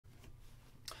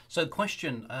So,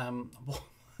 question: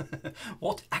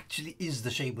 what actually is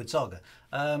the Shadeward Saga?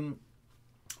 The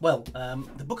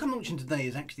book I'm launching today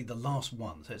is actually the last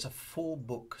one. So it's a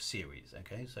 4-book series.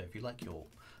 Okay, so if you like your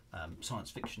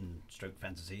science fiction stroke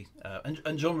fantasy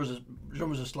and genres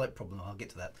a slight problem. I'll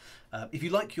get to that. If you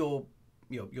like your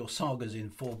sagas in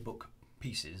 4-book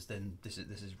pieces, then this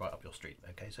is right up your street.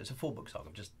 Okay, so it's a 4-book saga.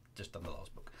 I've just done the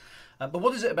last book. But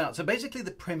what is it about? So basically,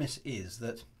 the premise is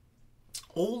that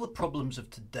all the problems of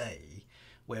today,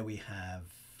 where we have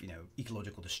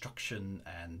ecological destruction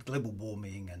and global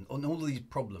warming and all these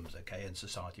problems, okay, and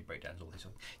society breakdowns, all this,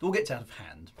 it all gets out of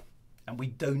hand, and we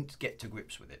don't get to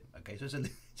grips with it. Okay, so it's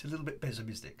a little bit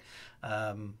pessimistic.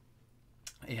 As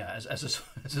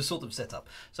a sort of setup.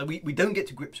 So we don't get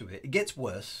to grips with it. It gets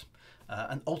worse,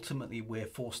 and ultimately we're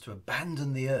forced to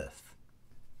abandon the Earth.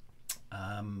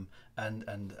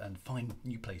 And find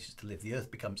new places to live. The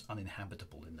Earth becomes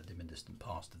uninhabitable in the dim and distant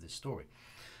past of this story,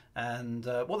 and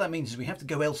what that means is we have to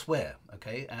go elsewhere.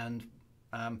 Okay, and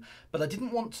but I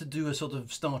didn't want to do a sort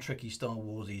of Star Trekky, Star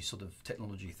Warsy sort of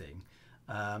technology thing.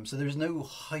 So there is no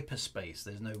hyperspace,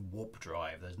 there's no warp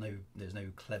drive, there's no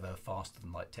clever faster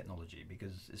than light technology,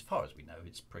 because as far as we know,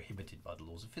 it's prohibited by the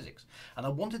laws of physics. And I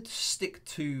wanted to stick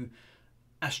to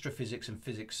astrophysics and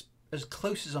physics as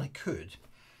close as I could.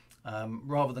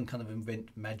 Rather than kind of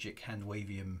invent magic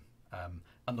hand-wavium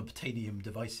unobtainium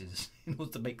devices in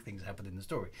order to make things happen in the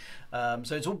story.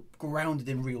 So it's all grounded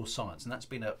in real science, and that's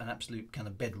been an absolute kind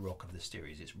of bedrock of this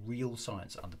series. It's real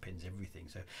science that underpins everything.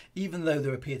 So even though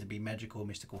there appear to be magical,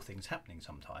 mystical things happening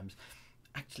sometimes,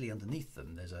 actually underneath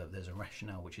them there's a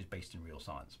rationale which is based in real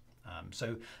science.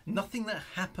 So nothing that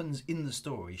happens in the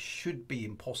story should be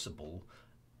impossible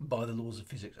by the laws of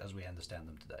physics as we understand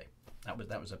them today.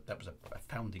 That was a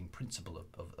founding principle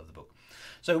of the book.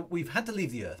 So we've had to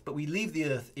leave the Earth, but we leave the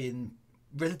Earth in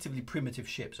relatively primitive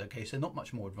ships. Okay, so not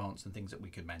much more advanced than things that we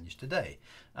could manage today.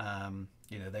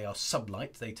 They are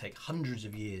sublight. They take hundreds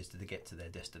of years to get to their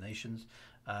destinations,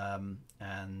 and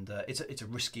it's a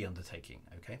risky undertaking.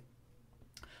 Okay.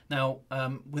 Now,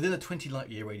 within a 20 light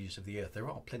year radius of the Earth, there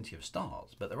are plenty of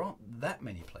stars, but there aren't that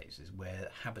many places where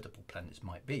habitable planets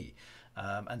might be.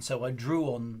 And so I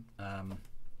drew on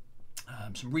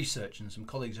some research and some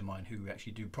colleagues of mine who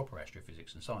actually do proper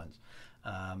astrophysics and science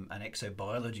and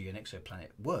exobiology and exoplanet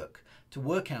work to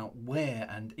work out where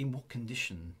and in what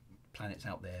condition planets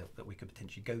out there that we could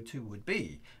potentially go to would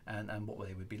be, and what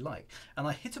they would be like. And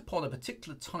I hit upon a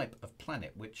particular type of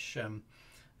planet which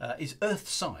is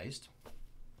Earth-sized,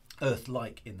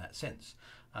 Earth-like in that sense,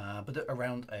 but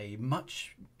around a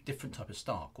much different type of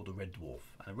star called a red dwarf.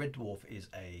 And a red dwarf is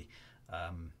a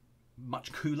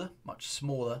much cooler, much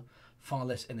smaller, far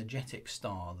less energetic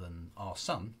star than our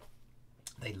sun.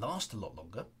 They last a lot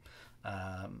longer,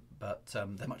 but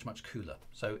they're much, much cooler.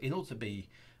 So in order to be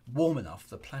warm enough,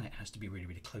 the planet has to be really,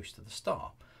 really close to the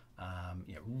star.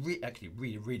 Actually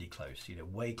really, really close,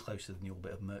 way closer than the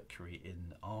orbit of Mercury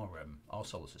in our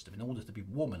solar system, in order to be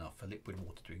warm enough for liquid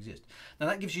water to exist. Now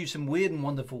that gives you some weird and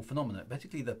wonderful phenomena.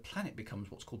 Basically, the planet becomes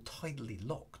what's called tidally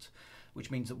locked, which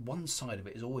means that one side of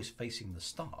it is always facing the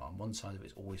star and one side of it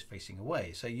is always facing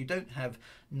away. So you don't have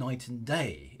night and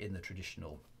day in the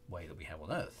traditional way that we have on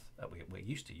Earth, that we're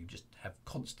used to. You just have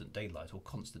constant daylight or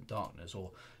constant darkness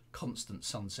or constant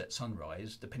sunset,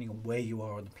 sunrise, depending on where you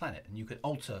are on the planet. And you can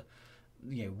alter,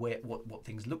 what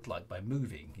things look like by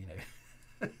moving,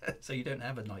 so you don't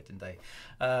have a night and day.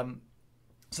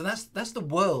 So that's the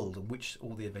world in which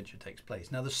all the adventure takes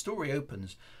place. Now the story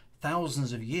opens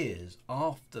thousands of years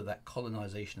after that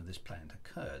colonization of this planet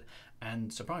occurred,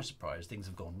 and surprise, surprise, things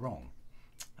have gone wrong.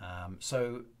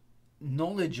 So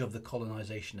knowledge of the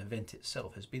colonization event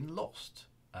itself has been lost.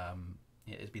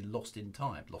 It has been lost in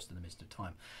time, lost in the midst of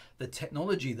time. The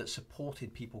technology that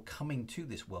supported people coming to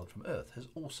this world from Earth has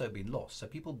also been lost. So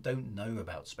people don't know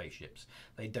about spaceships.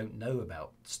 They don't know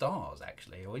about stars,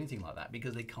 actually, or anything like that,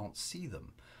 because they can't see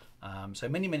them. So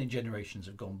many, many generations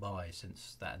have gone by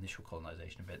since that initial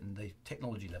colonization event, and the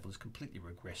technology level has completely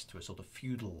regressed to a sort of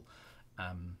feudal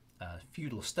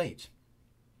state.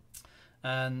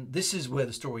 And this is where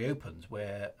the story opens,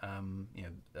 where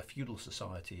a feudal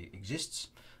society exists,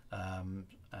 and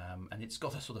it's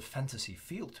got a sort of fantasy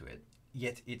feel to it,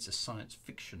 yet it's a science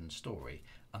fiction story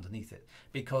underneath it.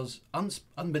 Because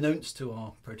unbeknownst to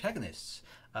our protagonists,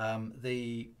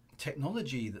 the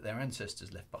technology that their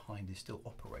ancestors left behind is still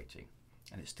operating,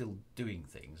 and it's still doing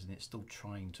things, and it's still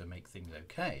trying to make things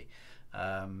okay,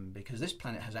 because this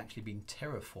planet has actually been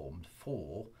terraformed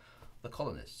for the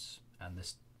colonists, and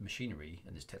this machinery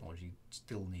and this technology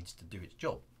still needs to do its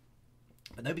job.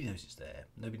 But nobody knows it's there,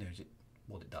 nobody knows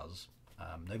what it does,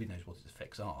 nobody knows what its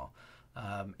effects are,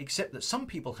 except that some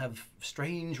people have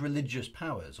strange religious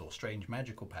powers or strange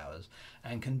magical powers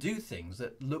and can do things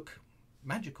that look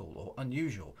magical or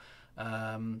unusual.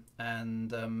 You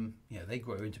know, they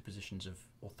grow into positions of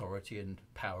authority and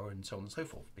power and so on and so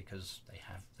forth because they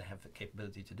have the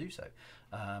capability to do so.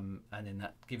 And then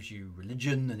that gives you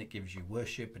religion, and it gives you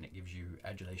worship, and it gives you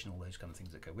adulation, all those kind of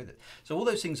things that go with it. So all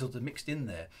those things are sort of mixed in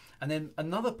there. And then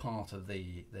another part of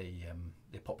the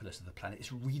populace of the planet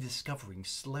is rediscovering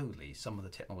slowly some of the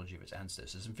technology of its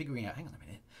ancestors and figuring out, hang on a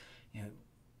minute, you know,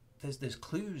 there's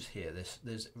clues here,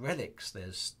 there's relics,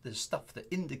 there's stuff that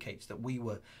indicates that we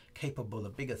were capable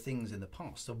of bigger things in the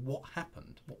past. So what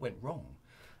happened? What went wrong?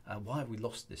 Why have we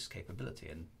lost this capability?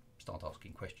 And start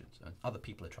asking questions. And other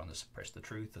people are trying to suppress the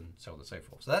truth, and so on and so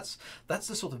forth. So that's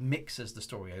the sort of mix as the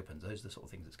story opens. Those are the sort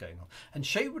of things that's going on. And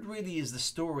Shadeward really is the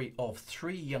story of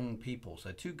 3 young people,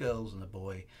 so 2 girls and a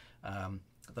boy.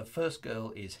 The first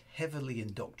girl is heavily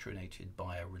indoctrinated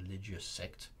by a religious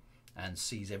sect and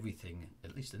sees everything,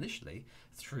 at least initially,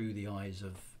 through the eyes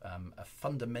of a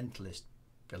fundamentalist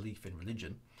belief in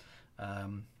religion.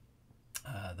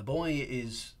 The boy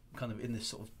is kind of in this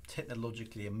sort of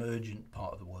technologically emergent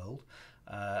part of the world,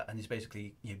 and he's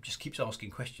basically, you know, just keeps asking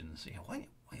questions. You know,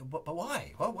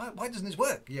 why doesn't this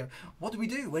work? You know, what do we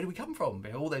do? Where do we come from?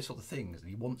 You know, all those sort of things. And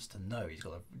he wants to know. He's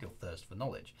got a real thirst for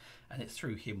knowledge, and it's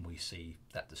through him we see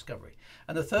that discovery.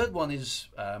 And the third one is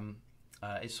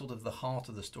sort of the heart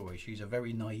of the story. She's a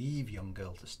very naive young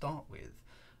girl to start with.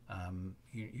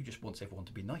 Who just wants everyone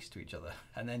to be nice to each other,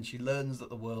 and then she learns that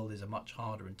the world is a much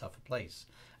harder and tougher place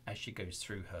as she goes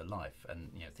through her life, and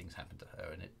you know, things happen to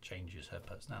her and it changes her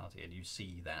personality, and you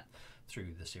see that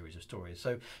through the series of stories.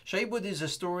 So Shadeward is a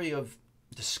story of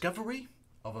discovery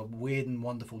of a weird and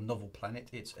wonderful novel planet.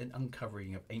 It's an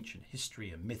uncovering of ancient history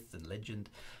and myth and legend.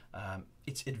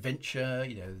 It's adventure.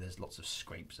 You know, there's lots of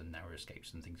scrapes and narrow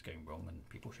escapes and things going wrong and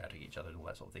people shouting at each other and all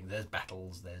that sort of thing. There's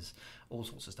battles, there's all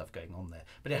sorts of stuff going on there.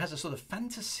 But it has a sort of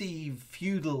fantasy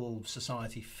feudal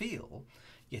society feel,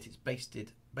 yet it's based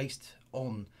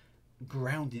on,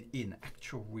 grounded in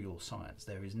actual real science.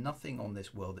 There is nothing on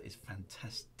this world that is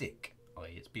fantastic,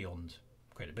 i.e. it's beyond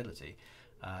credibility.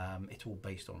 It's all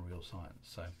based on real science.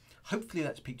 So hopefully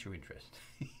that's piqued your interest.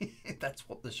 That's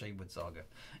what the Shadeward Saga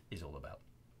is all about.